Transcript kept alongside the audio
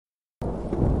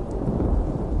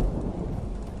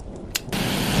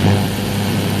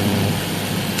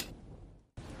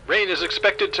Rain is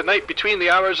expected tonight between the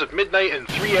hours of midnight and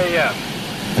 3 a.m.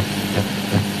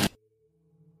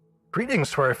 Greetings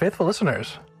to our faithful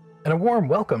listeners, and a warm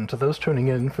welcome to those tuning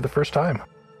in for the first time.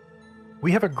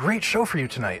 We have a great show for you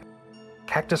tonight.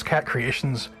 Cactus Cat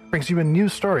Creations brings you a new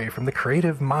story from the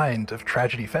creative mind of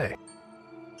Tragedy Faye.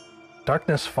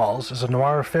 Darkness Falls is a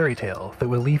noir fairy tale that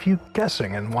will leave you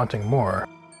guessing and wanting more.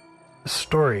 A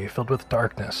story filled with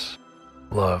darkness,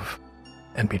 love,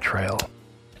 and betrayal.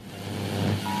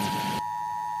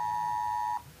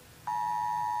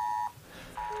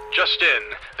 Just in,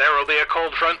 there will be a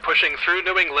cold front pushing through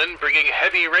New England, bringing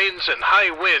heavy rains and high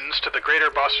winds to the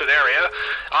greater Boston area,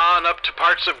 on up to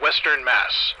parts of western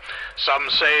Mass. Some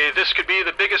say this could be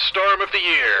the biggest storm of the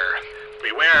year.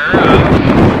 Beware of...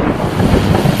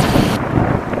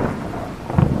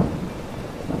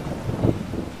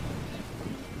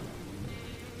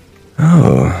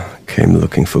 Oh, came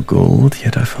looking for gold,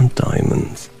 yet I found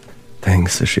diamonds.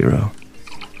 Thanks, Ashiro.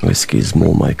 Whiskey's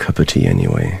more my cup of tea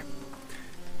anyway.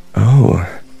 Oh,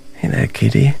 hey there,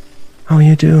 kitty. How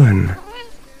you doing?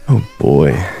 Oh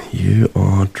boy, you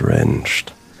are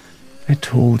drenched. I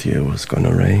told you it was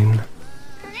gonna rain.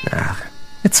 Ah,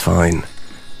 it's fine.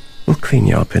 We'll clean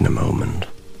you up in a moment.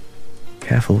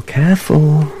 Careful,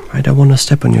 careful. I don't want to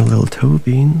step on your little toe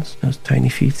beans, those tiny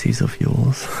feetsies of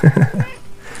yours.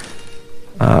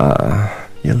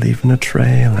 You're leaving a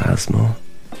trail, Asmo.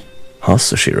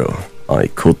 Hasashiro, I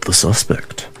caught the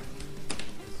suspect.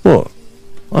 What?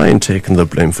 I ain't taking the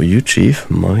blame for you, Chief.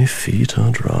 My feet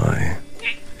are dry.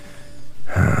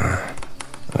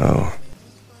 Oh.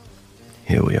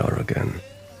 Here we are again.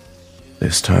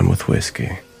 This time with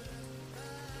whiskey.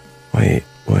 Wait,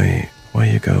 where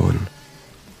you going?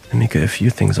 Let me get a few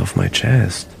things off my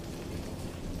chest.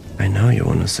 I know you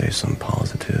want to say some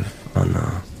positive,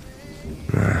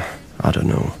 Nah, I don't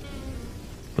know.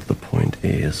 But the point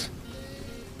is,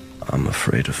 I'm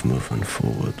afraid of moving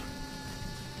forward.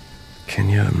 Can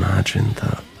you imagine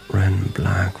that Ren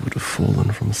Black would have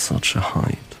fallen from such a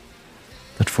height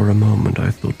that for a moment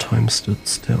I thought time stood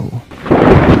still?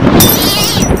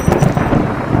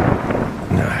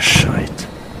 Nah, shite.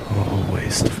 What a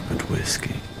waste of good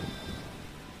whiskey.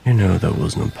 You know that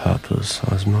wasn't on purpose,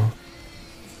 Asmo.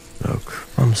 Look,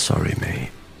 I'm sorry,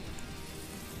 mate.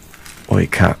 Oi,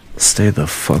 cat, stay the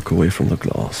fuck away from the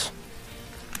glass.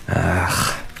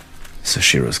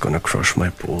 Sashiro's gonna crush my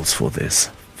balls for this.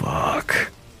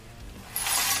 Fuck.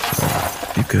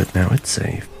 You're good now, it's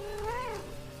safe.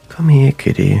 Come here,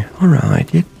 kitty.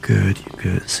 Alright, you're good, you're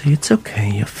good. See, it's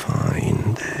okay, you're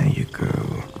fine. There you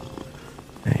go.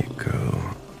 There you go.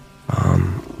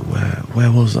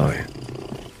 Where was I?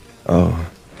 Oh,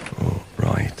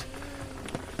 right.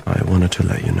 I wanted to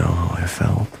let you know how I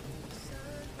felt.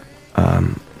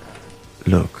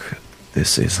 Look,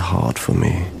 this is hard for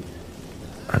me.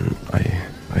 And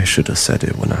I should have said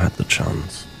it when I had the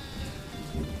chance.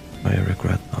 I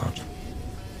regret that.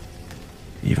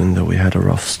 Even though we had a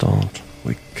rough start,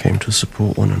 we came to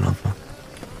support one another,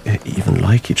 even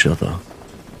like each other.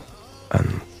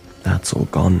 And that's all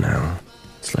gone now.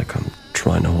 It's like I'm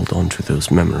trying to hold on to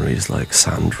those memories like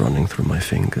sand running through my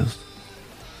fingers.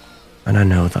 And I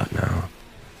know that now,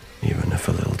 even if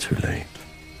a little too late.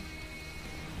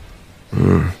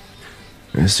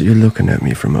 I see you looking at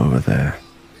me from over there.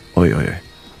 Oi,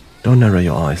 don't narrow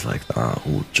your eyes like that,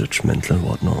 all judgmental and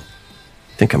whatnot.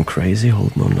 Think I'm crazy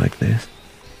holding on like this?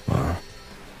 Well,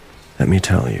 let me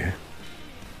tell you.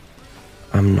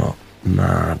 I'm not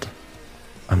mad.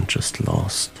 I'm just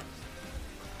lost.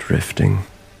 Drifting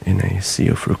in a sea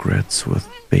of regrets with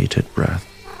bated breath.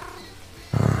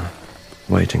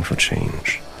 Waiting for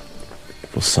change.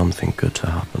 For something good to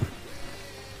happen.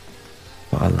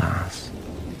 But alas,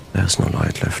 there's no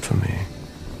light left for me.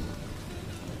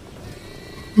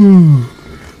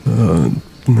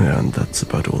 And that's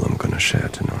about all I'm gonna share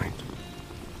tonight.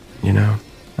 You know,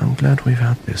 I'm glad we've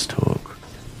had this talk.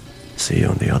 See you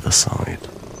on the other side.